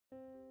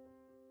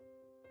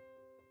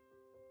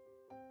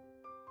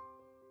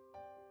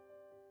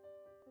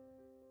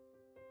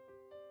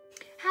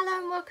Hello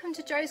and welcome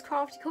to Jo's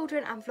Crafty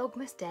Cauldron and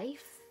Vlogmas Day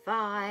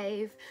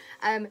 5.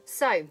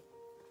 So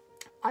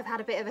I've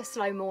had a bit of a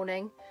slow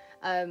morning.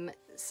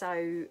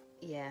 So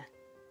yeah,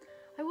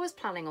 I was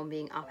planning on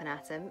being up and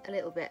at 'em a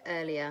little bit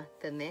earlier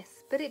than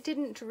this, but it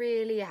didn't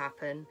really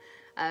happen.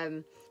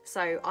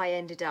 So I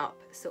ended up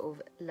sort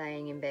of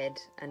laying in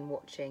bed and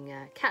watching,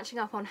 catching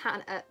up on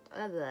Hannah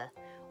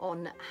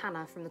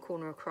from the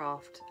Corner of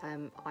Craft.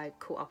 I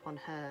caught up on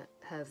her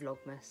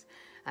Vlogmas.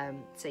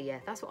 So yeah,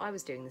 that's what I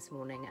was doing this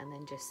morning, and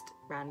then just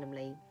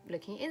randomly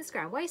looking at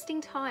Instagram,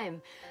 wasting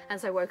time. And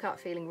so I woke up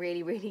feeling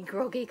really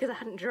groggy because I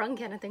hadn't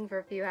drunk anything for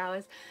a few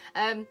hours.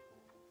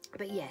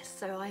 But yes,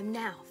 so I'm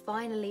now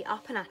finally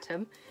up and at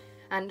 'em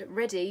and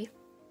ready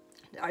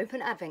to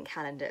open advent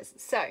calendars.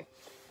 So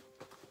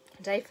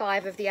day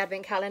 5 of the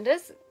advent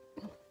calendars.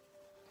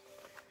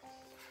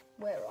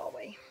 Where are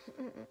we?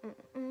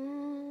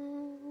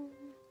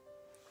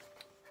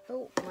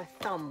 Oh, my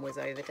thumb was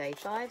over day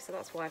 5, so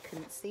that's why I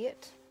couldn't see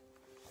it.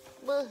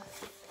 Ugh,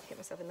 hit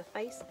myself in the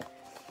face.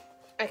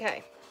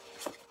 Okay,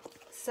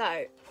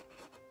 so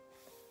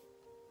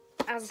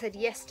as I said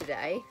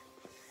yesterday,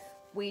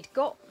 we'd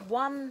got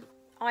one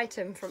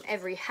item from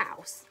every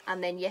house,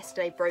 and then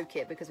yesterday broke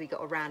it because we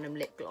got a random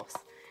lip gloss.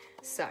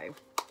 So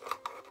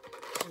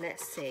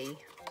let's see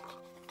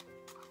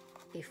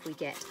if we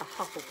get a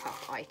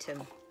Hufflepuff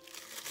item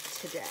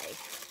today.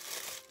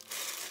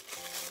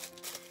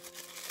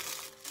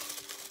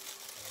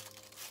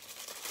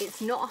 It's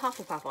not a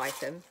Hufflepuff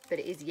item, but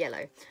it is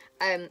yellow.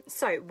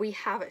 So we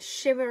have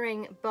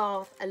Shimmering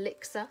Bath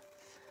Elixir.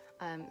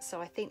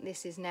 So I think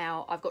this is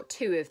now, I've got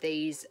 2 of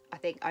these, I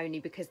think only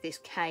because this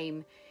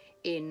came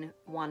in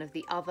one of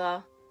the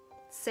other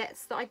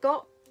sets that I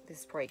got. This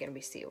is probably going to be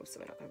sealed, so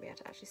we're not going to be able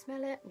to actually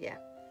smell it. Yeah,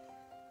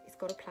 it's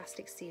got a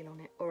plastic seal on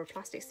it, or a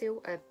plastic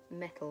seal, a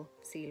metal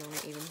seal on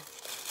it even.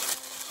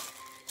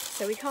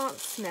 So we can't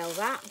smell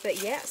that,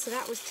 but yeah, so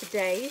that was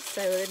today.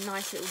 So a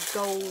nice little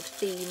gold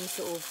theme,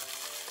 sort of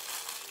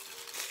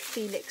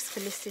Felix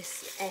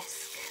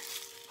Felicis-esque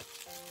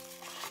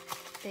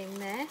thing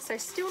there. So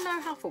still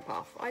no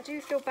Hufflepuff. I do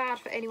feel bad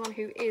for anyone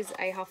who is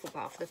a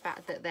Hufflepuff, the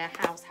fact that their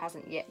house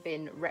hasn't yet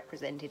been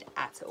represented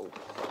at all.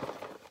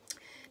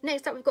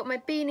 Next up, we've got my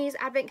Beanies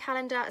advent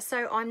calendar.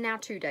 So I'm now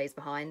 2 days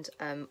behind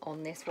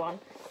on this one.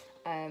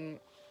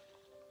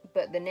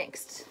 But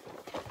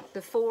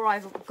the 4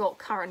 I've got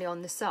currently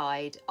on the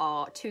side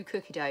are 2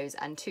 cookie doughs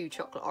and 2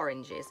 chocolate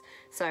oranges.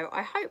 So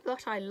I hope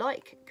that I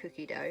like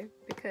cookie dough,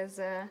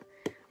 because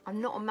I'm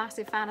not a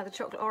massive fan of the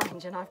chocolate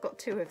orange, and I've got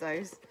 2 of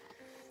those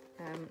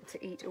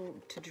to eat, or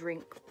to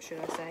drink, should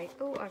I say.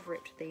 Oh, I've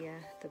ripped the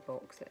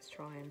box. Let's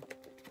try and...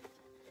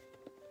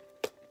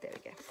 There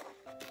we go.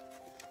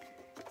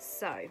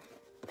 So,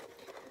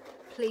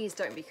 please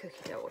don't be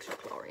cookie dough or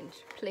chocolate orange.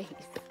 Please,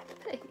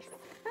 please.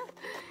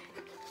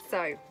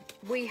 So,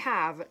 we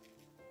have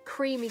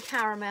Creamy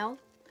Caramel,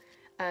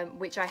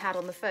 which I had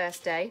on the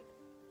first day.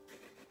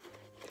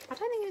 I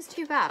don't think it was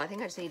too bad. I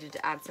think I just needed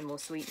to add some more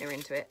sweetener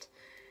into it.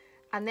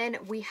 And then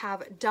we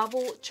have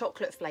Double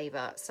Chocolate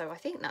flavour. So I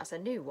think that's a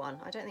new one.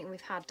 I don't think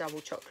we've had double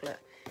chocolate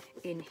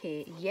in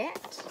here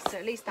yet. So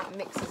at least that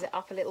mixes it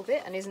up a little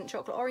bit and isn't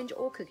chocolate orange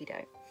or cookie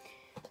dough.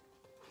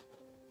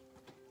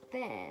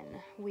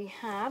 Then we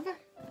have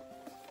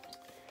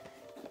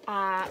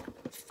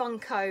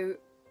Funko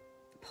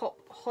Pop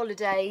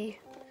Holiday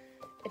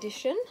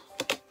Edition.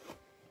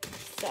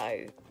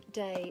 So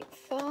day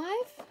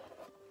 5.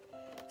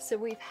 So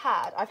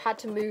I've had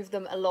to move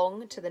them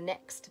along to the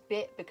next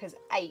bit because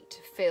 8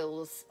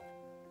 fills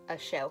a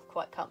shelf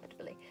quite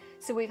comfortably.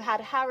 So we've had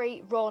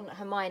Harry, Ron,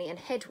 Hermione and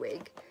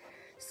Hedwig.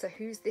 So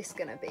who's this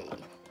gonna be?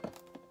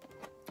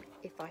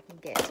 If I can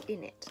get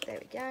in it. There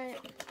we go.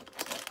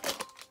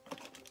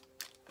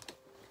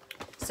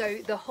 So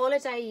the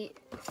holiday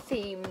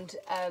themed,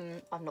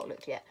 I've not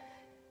looked yet.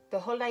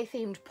 The holiday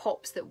themed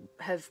pops that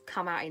have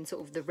come out in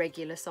sort of the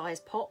regular size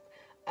pop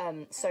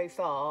so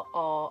far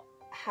are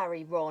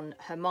Harry, Ron,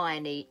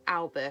 Hermione,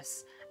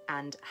 Albus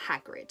and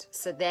Hagrid.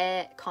 So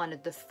they're kind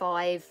of the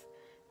 5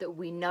 that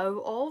we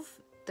know of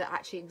that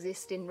actually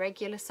exist in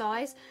regular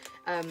size.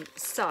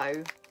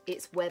 So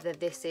it's whether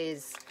this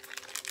is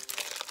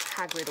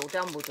Hagrid or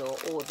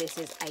Dumbledore, or this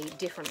is a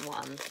different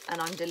one. And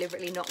I'm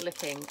deliberately not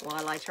looking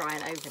while I try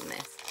and open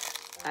this.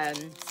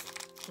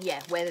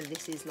 Yeah, whether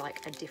this is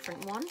like a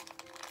different one.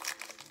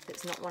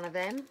 It's not one of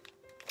them.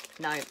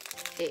 No,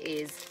 it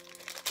is.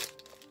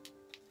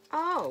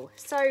 Oh,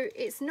 so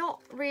it's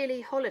not really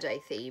holiday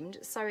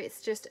themed, so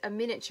it's just a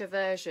miniature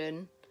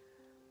version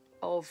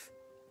of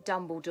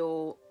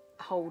Dumbledore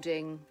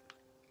holding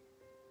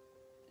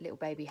little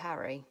baby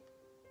Harry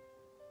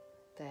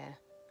there.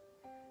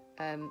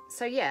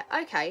 So yeah,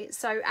 okay,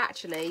 so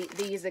actually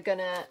these are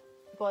gonna,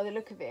 by the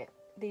look of it,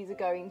 these are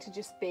going to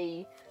just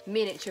be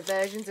miniature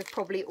versions of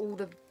probably all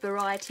the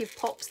variety of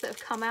pops that have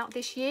come out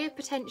this year,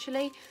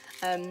 potentially.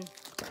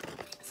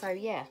 So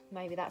yeah,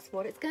 maybe that's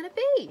what it's gonna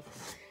be.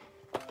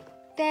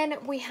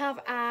 Then we have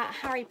our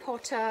Harry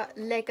Potter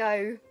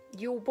Lego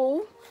Yule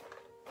Ball.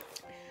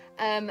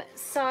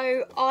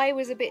 So I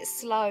was a bit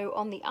slow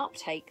on the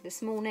uptake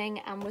this morning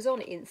and was on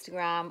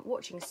Instagram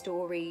watching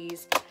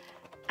stories,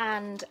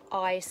 and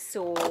I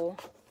saw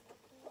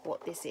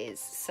what this is.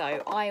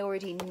 So I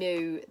already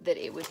knew that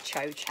it was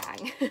Cho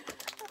Chang.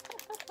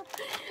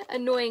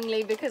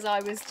 Annoyingly, because I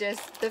was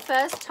just, the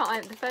first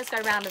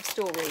go round of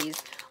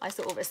stories, I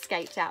sort of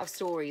escaped out of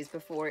stories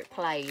before it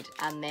played,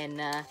 and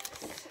then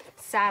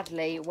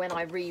sadly when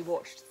I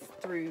re-watched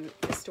through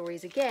the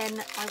stories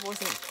again, I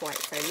wasn't quite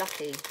so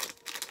lucky.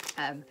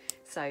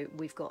 So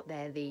we've got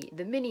there the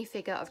mini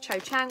figure of Cho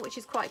Chang, which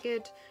is quite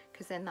good,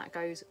 because then that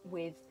goes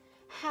with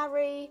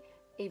Harry,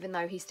 even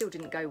though he still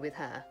didn't go with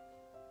her.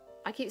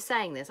 I keep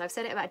saying this, I've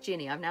said it about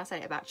Ginny, I've now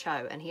said it about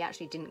Cho, and he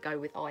actually didn't go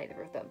with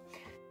either of them.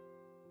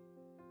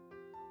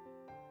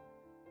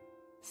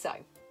 So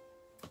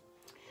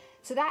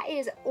that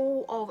is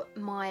all of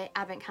my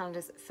advent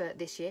calendars for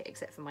this year,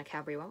 except for my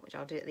Cadbury one, which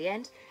I'll do at the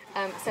end.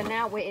 So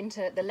now we're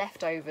into the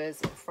leftovers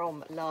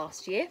from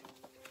last year.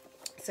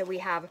 So we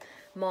have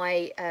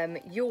my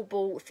Yule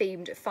Ball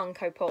themed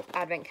Funko Pop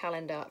advent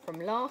calendar from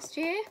last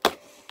year.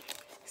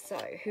 So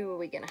who are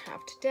we going to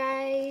have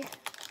today?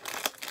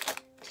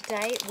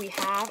 Today we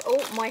have,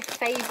 oh, my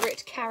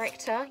favourite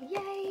character,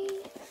 yay!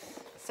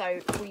 So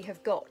we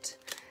have got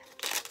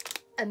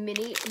a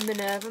mini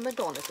Minerva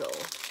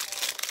McGonagall.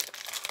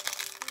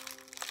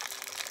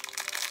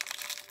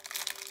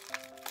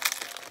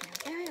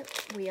 There we go,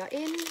 we are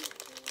in.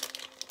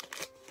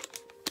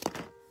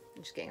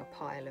 I'm just getting a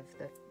pile of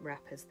the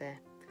wrappers there.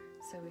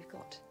 So we've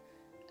got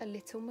a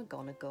little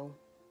McGonagall.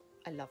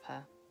 I love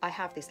her. I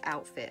have this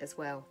outfit as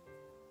well,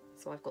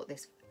 so I've got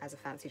this as a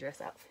fancy dress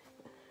outfit.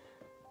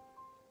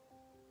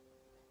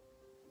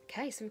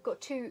 Okay, so we've got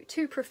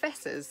two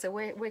professors, so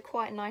we're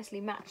quite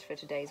nicely matched for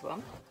today's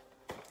one.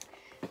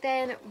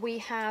 Then we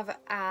have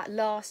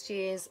last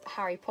year's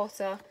Harry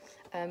Potter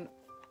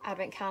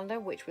advent calendar,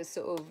 which was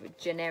sort of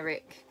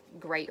generic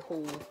Great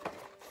Hall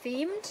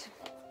themed.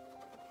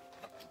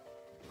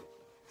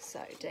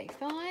 So day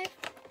 5.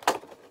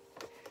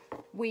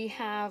 We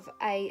have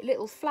a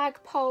little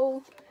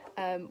flagpole,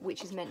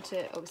 which is meant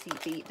to obviously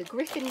be the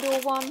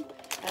Gryffindor one,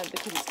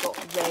 because it's got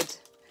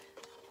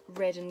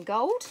red and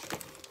gold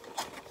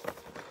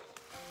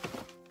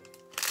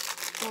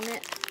on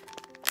it.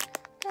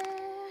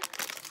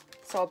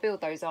 So I'll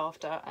build those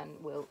after and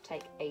we'll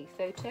take a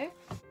photo.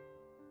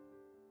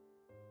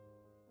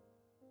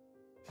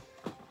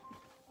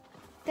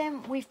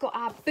 Then we've got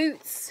our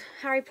Boots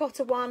Harry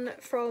Potter one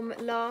from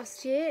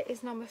last year.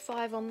 Is number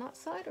 5 on that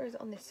side or is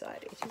it on this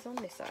side? It is on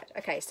this side.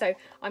 Okay, so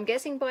I'm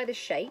guessing by the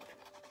shape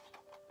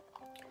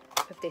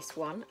of this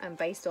one, and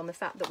based on the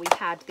fact that we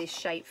had this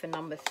shape for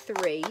number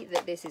 3,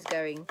 that this is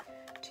going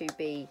to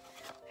be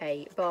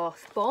a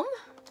bath bomb.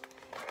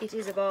 It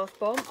is a bath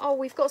bomb. Oh,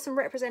 we've got some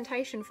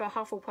representation for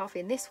Hufflepuff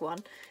in this one.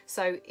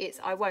 So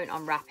I won't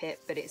unwrap it,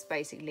 but it's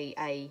basically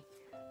a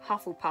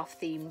Hufflepuff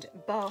themed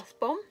bath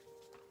bomb.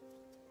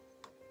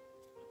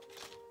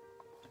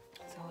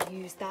 So I'll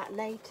use that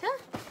later.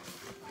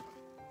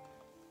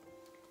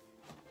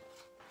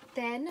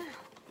 Then,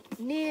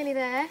 nearly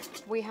there,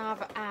 we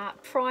have our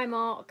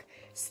Primark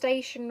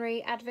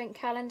stationery advent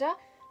calendar.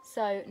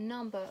 So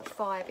number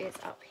 5 is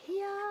up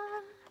here.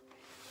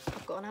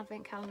 I've got an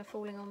advent calendar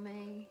falling on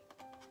me.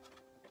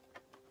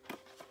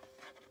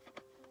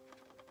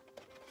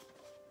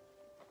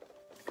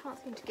 Can't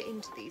seem to get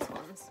into these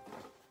ones.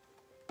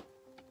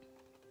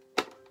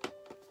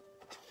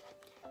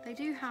 They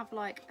do have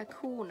like a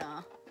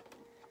corner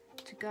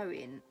to go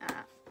in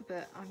at,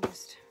 but I'm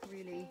just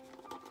really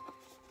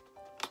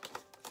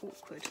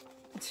awkward.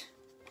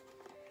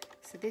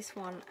 So this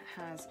one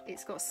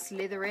it's got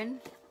Slytherin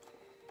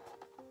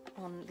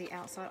on the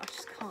outside. I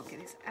just can't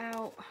get this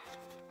out.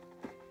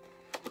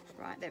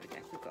 Right, there we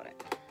go, we've got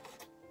it.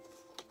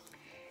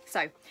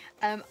 So,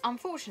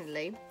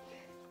 unfortunately,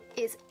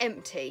 it's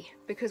empty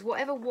because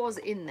whatever was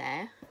in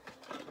there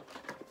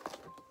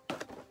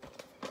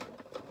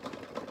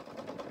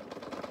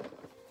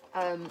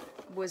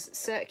was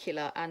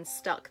circular and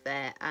stuck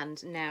there,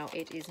 and now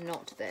it is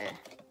not there.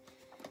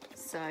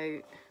 So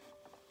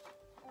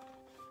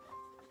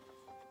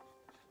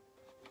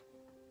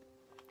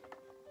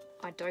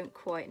I don't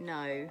quite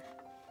know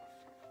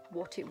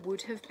what it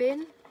would have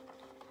been,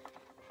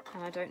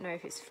 and I don't know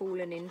if it's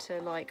fallen into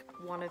like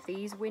one of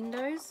these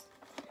windows.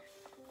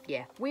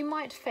 Yeah, we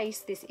might face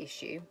this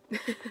issue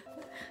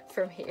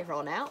from here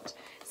on out.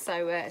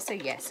 So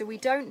yeah, so we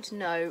don't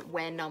know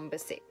where number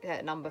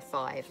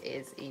 5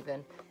 is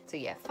even. So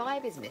yeah,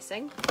 5 is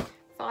missing.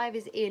 5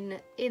 is in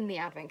the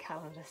advent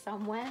calendar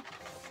somewhere.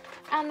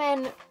 And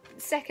then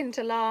second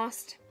to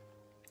last,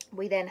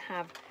 we then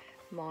have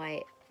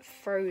my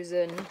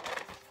Frozen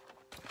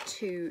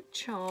 2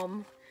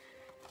 charm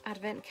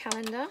advent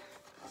calendar.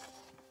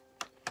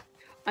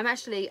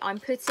 I'm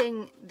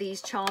putting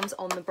these charms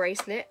on the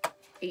bracelet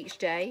each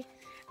day,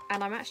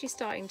 and I'm actually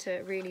starting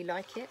to really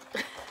like it.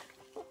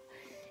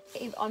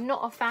 I'm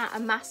not a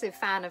massive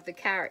fan of the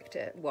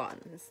character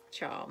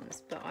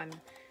charms, but I'm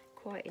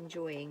quite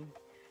enjoying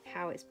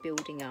how it's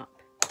building up.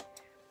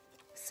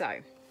 So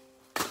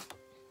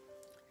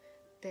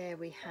there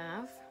we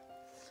have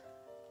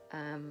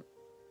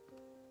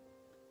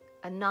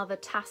another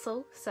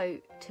tassel. So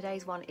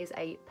today's one is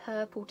a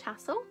purple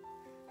tassel.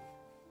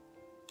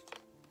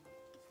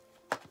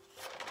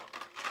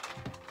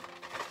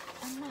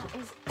 And that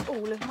is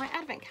all of my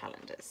advent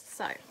calendars.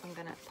 So I'm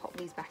going to pop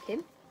these back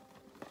in.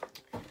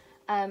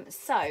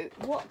 So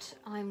what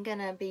I'm going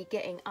to be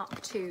getting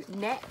up to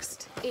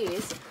next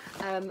is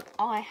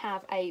I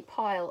have a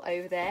pile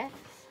over there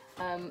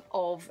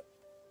of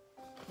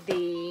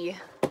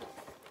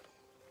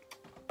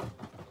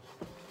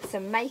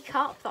some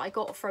makeup that I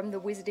got from the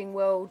Wizarding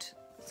World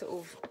sort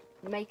of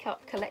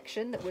makeup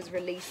collection that was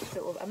released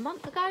sort of a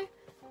month ago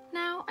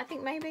now, I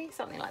think, maybe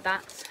something like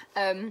that.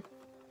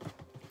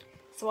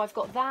 So I've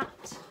got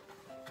that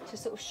to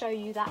sort of show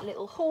you that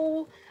little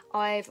haul.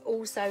 I've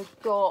also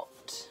got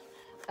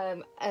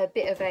a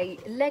bit of a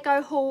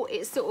Lego haul.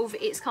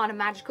 It's kind of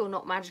magical,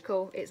 not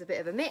magical. It's a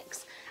bit of a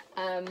mix.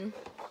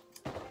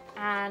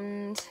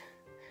 And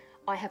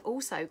I have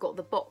also got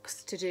the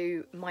box to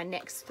do my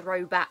next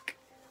throwback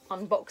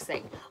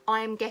unboxing.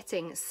 I am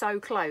getting so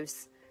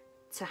close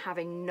to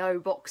having no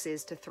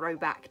boxes to throw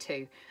back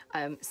to.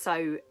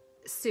 So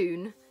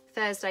soon,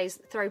 Thursday's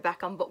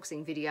throwback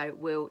unboxing video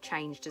will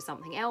change to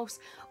something else,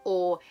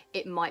 or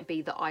it might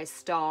be that I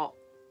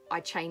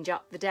change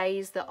up the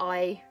days that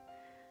I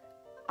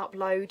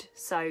upload.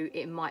 So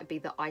it might be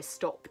that I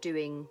stop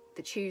doing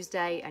the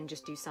Tuesday and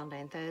just do Sunday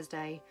and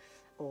Thursday,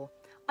 or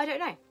I don't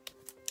know.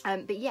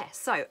 But yeah,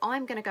 so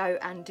I'm going to go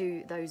and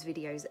do those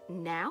videos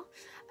now.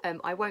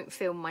 I won't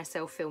film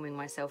myself filming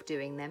myself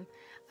doing them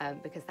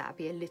because that would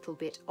be a little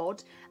bit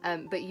odd.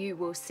 But you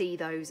will see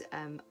those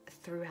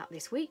throughout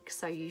this week.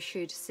 So you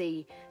should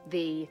see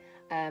the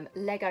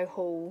Lego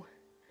haul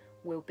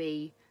will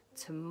be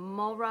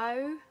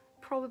tomorrow,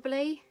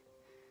 probably.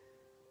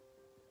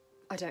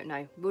 I don't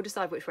know. We'll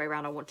decide which way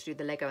around I want to do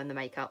the Lego and the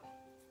makeup.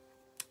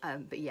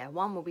 But yeah,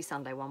 one will be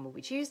Sunday, one will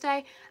be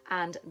Tuesday,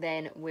 and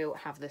then we'll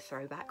have the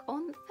throwback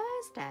on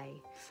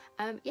Thursday.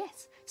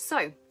 Yes,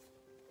 so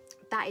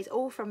that is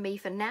all from me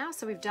for now.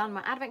 So we've done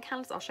my advent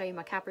calendars. I'll show you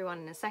my Cadbury one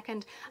in a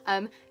second.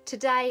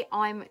 Today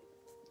I'm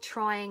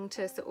trying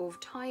to sort of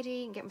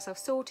tidy and get myself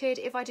sorted.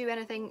 If I do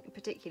anything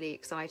particularly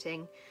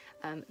exciting,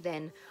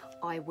 then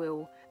I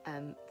will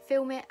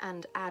film it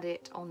and add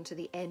it onto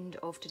the end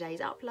of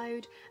today's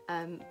upload.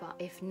 But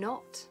if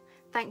not,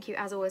 thank you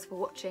as always for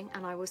watching,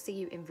 and I will see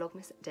you in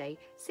Vlogmas day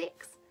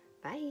 6.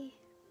 Bye.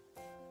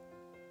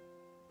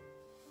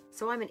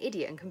 So I'm an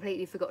idiot and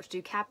completely forgot to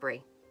do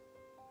Cadbury.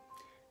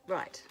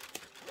 Right.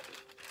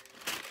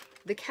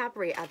 The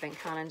Cadbury advent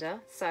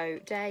calendar. So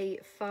day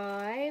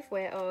 5,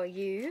 where are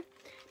you?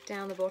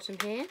 Down the bottom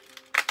here.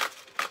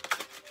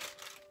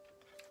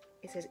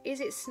 It says, is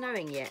it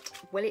snowing yet?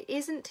 Well, it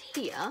isn't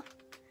here,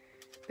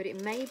 but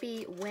it may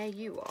be where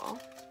you are.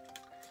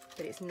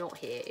 But it's not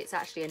here. It's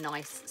actually a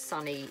nice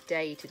sunny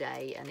day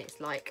today, and it's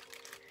like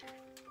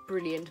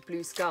brilliant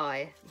blue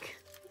sky.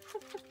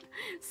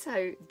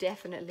 So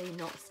definitely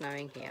not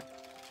snowing here.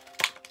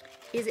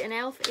 Is it an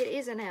elf? It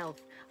is an elf.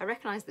 I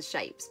recognise the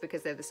shapes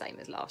because they're the same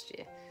as last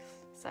year.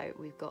 So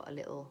we've got a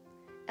little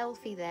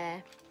elfie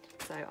there.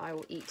 So I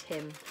will eat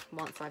him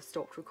once I've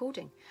stopped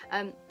recording.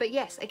 But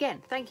yes,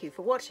 again, thank you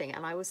for watching,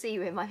 and I will see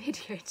you in my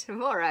video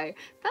tomorrow.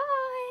 Bye!